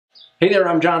Hey there,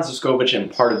 I'm John Suscovich,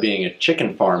 and part of being a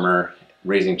chicken farmer,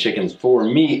 raising chickens for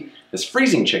meat, is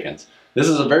freezing chickens. This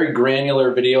is a very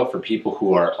granular video for people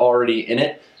who are already in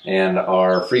it and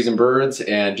are freezing birds,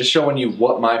 and just showing you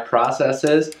what my process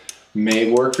is.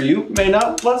 May work for you, may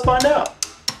not. Let's find out.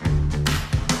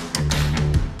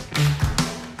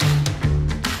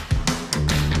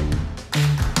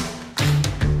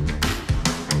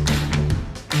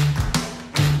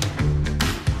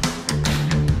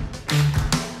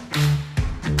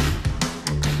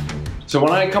 So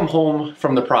when I come home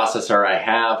from the processor, I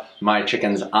have my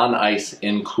chickens on ice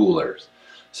in coolers.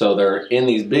 So they're in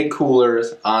these big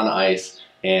coolers on ice,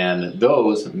 and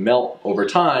those melt over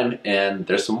time, and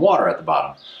there's some water at the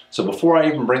bottom. So before I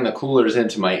even bring the coolers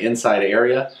into my inside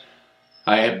area,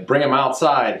 I bring them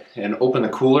outside and open the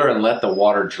cooler and let the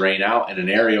water drain out in an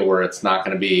area where it's not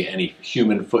going to be any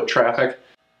human foot traffic.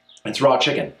 It's raw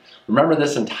chicken. Remember,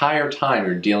 this entire time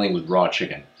you're dealing with raw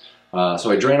chicken.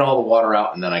 So I drain all the water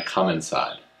out and then I come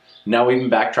inside. Now, even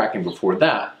backtracking before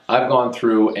that, I've gone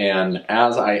through, and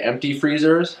as I empty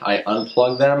freezers, I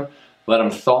unplug them, let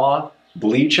them thaw,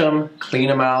 bleach them, clean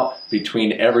them out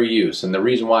between every use. And the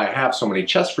reason why I have so many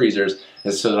chest freezers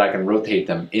is so that I can rotate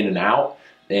them in and out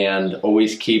and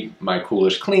always keep my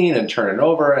coolers clean and turn it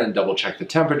over and double check the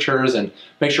temperatures and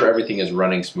make sure everything is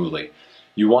running smoothly.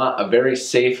 You want a very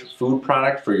safe food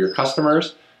product for your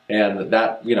customers, and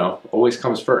that, always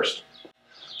comes first.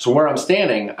 So where I'm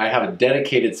standing, I have a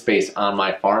dedicated space on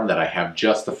my farm that I have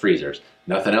just the freezers.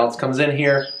 Nothing else comes in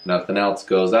here, nothing else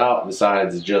goes out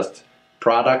besides just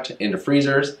product into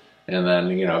freezers, and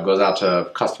then it goes out to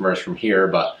customers from here,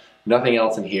 but nothing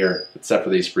else in here except for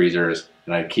these freezers.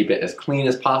 And I keep it as clean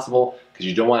as possible because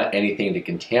you don't want anything to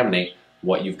contaminate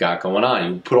what you've got going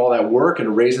on. You put all that work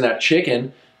into raising that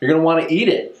chicken, you're going to want to eat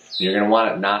it, and you're going to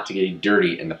want it not to get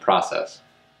dirty in the process.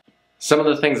 Some of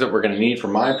the things that we're going to need for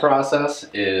my process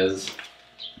is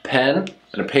a pen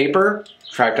and a paper,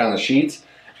 track down the sheets.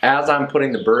 As I'm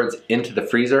putting the birds into the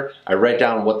freezer, I write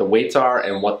down what the weights are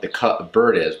and what the cut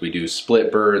bird is. We do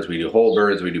split birds, we do whole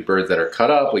birds, we do birds that are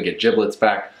cut up, we get giblets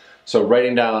back. So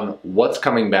writing down what's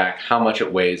coming back, how much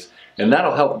it weighs, and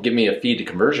that'll help give me a feed to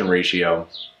conversion ratio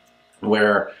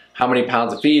where how many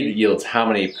pounds of feed yields how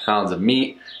many pounds of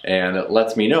meat, and it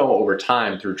lets me know over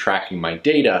time through tracking my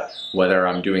data whether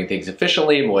I'm doing things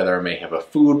efficiently, whether I may have a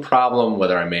food problem,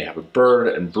 whether I may have a bird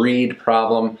and breed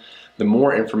problem. The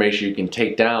more information you can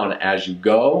take down as you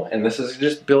go, and this is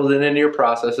just building into your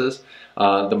processes,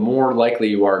 the more likely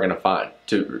you are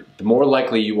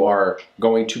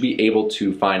going to be able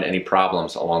to find any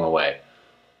problems along the way.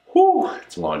 Whew,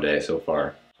 it's a long day so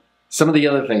far. Some of the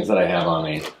other things that I have on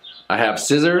me. I have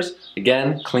scissors,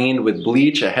 again, cleaned with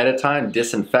bleach ahead of time,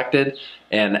 disinfected,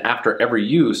 and after every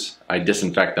use, I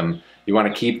disinfect them. You want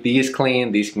to keep these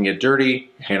clean. These can get dirty.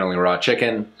 Handling raw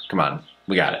chicken, come on,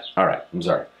 we got it. All right, I'm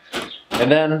sorry. And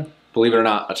then, believe it or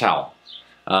not, a towel.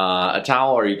 A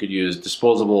towel, or you could use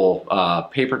disposable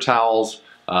paper towels,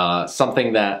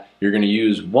 something that you're going to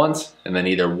use once and then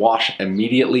either wash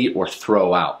immediately or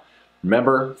throw out.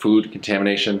 Remember, food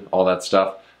contamination, all that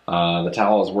stuff. The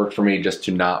towel has worked for me just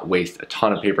to not waste a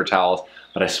ton of paper towels,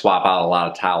 but I swap out a lot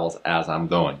of towels as I'm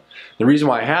going. The reason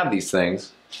why I have these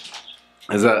things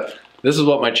is that this is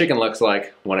what my chicken looks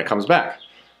like when it comes back.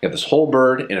 I got this whole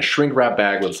bird in a shrink wrap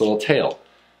bag with its little tail.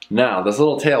 Now, this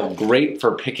little tail, great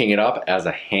for picking it up as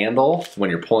a handle when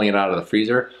you're pulling it out of the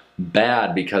freezer.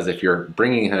 Bad because if you're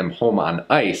bringing them home on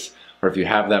ice, or if you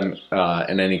have them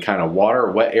in any kind of water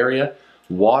or wet area,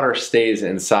 water stays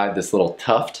inside this little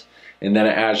tuft. And then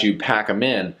as you pack them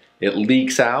in, it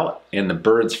leaks out and the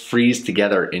birds freeze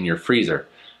together in your freezer.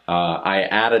 I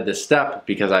added this step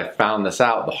because I found this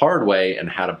out the hard way and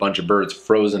had a bunch of birds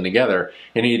frozen together.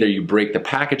 And either you break the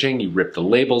packaging, you rip the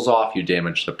labels off, you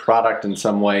damage the product in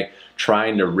some way,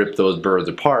 trying to rip those birds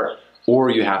apart,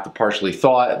 or you have to partially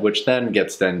thaw it, which then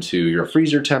gets to your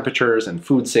freezer temperatures and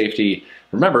food safety.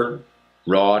 Remember,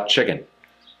 raw chicken.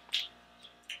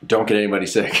 Don't get anybody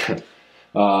sick.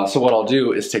 So what I'll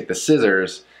do is take the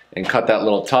scissors and cut that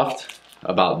little tuft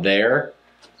about there,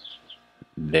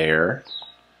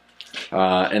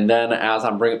 and then as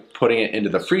I'm putting it into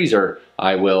the freezer,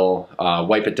 I will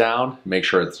wipe it down, make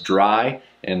sure it's dry,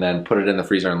 and then put it in the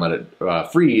freezer and let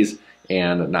it freeze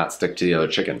and not stick to the other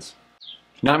chickens.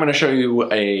 Now I'm going to show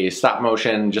you a stop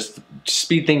motion, just to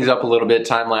speed things up a little bit,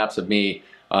 time lapse of me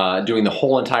doing the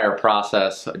whole entire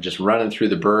process, just running through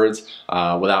the birds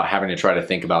without having to try to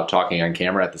think about talking on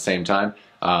camera at the same time.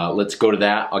 Let's go to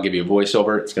that. I'll give you a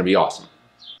voiceover. It's going to be awesome.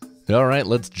 All right,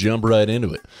 let's jump right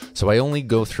into it. So I only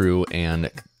go through and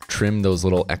trim those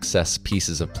little excess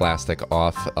pieces of plastic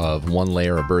off of one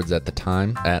layer of birds at a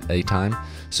time,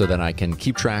 so that I can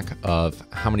keep track of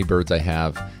how many birds I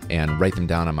have and write them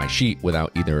down on my sheet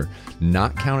without either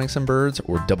not counting some birds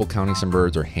or double counting some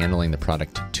birds or handling the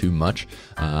product too much.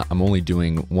 I'm only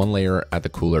doing one layer at the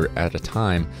cooler at a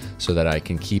time so that I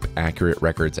can keep accurate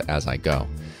records as I go.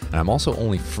 And I'm also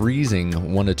only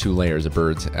freezing 1 to 2 layers of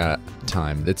birds at a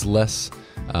time. It's less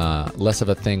of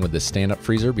a thing with the stand-up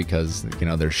freezer because, you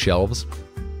know, there's shelves.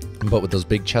 But with those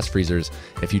big chest freezers,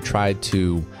 if you tried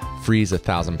to freeze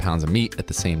 1,000 pounds of meat at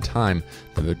the same time,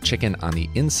 the chicken on the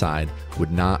inside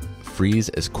would not freeze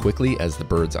as quickly as the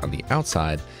birds on the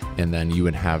outside, and then you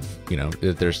would have, you know,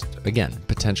 there's, again,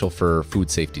 potential for food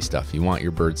safety stuff. You want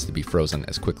your birds to be frozen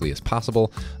as quickly as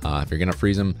possible. If you're gonna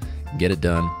freeze them, get it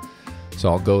done. So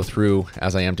I'll go through,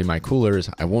 as I empty my coolers,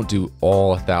 I won't do all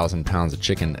 1,000 pounds of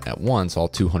chicken at once, all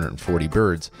 240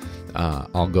 birds.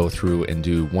 I'll go through and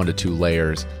do 1 to 2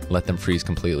 layers, let them freeze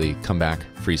completely, come back,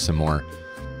 freeze some more.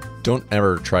 Don't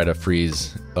ever try to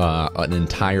freeze an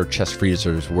entire chest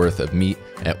freezer's worth of meat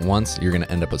at once. You're gonna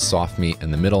end up with soft meat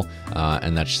in the middle,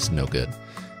 and that's just no good.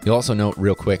 You'll also note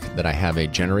real quick that I have a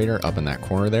generator up in that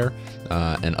corner there,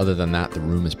 and other than that, the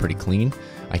room is pretty clean.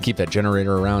 I keep that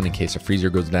generator around in case a freezer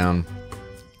goes down,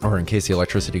 or in case the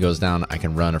electricity goes down. I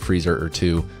can run a freezer or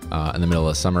two in the middle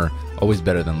of summer. Always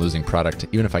better than losing product.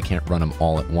 Even if I can't run them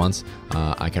all at once,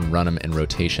 I can run them in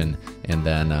rotation and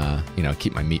then you know,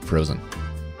 keep my meat frozen.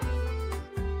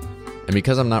 And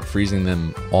because I'm not freezing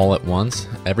them all at once,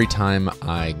 every time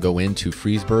I go in to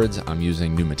freeze birds, I'm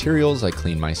using new materials. I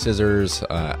clean my scissors,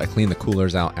 I clean the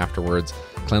coolers out afterwards.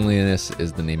 Cleanliness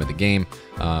is the name of the game.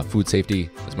 Food safety,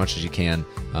 as much as you can.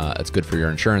 It's good for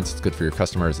your insurance, it's good for your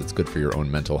customers, it's good for your own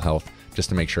mental health, just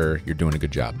to make sure you're doing a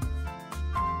good job.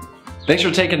 Thanks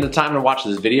for taking the time to watch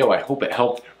this video. I hope it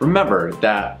helped. Remember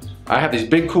that I have these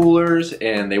big coolers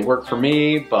and they work for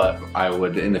me, but I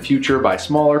would in the future buy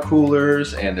smaller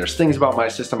coolers, and there's things about my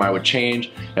system I would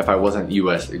change if I wasn't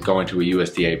going to a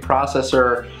USDA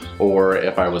processor or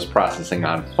if I was processing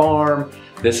on farm.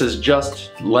 This is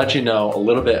just to let you know a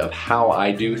little bit of how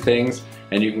I do things,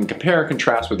 and you can compare and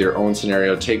contrast with your own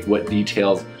scenario, take what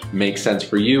details make sense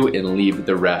for you and leave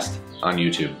the rest on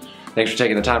YouTube. Thanks for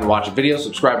taking the time to watch the video,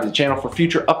 subscribe to the channel for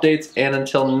future updates, and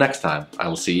until next time, I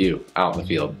will see you out in the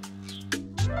field.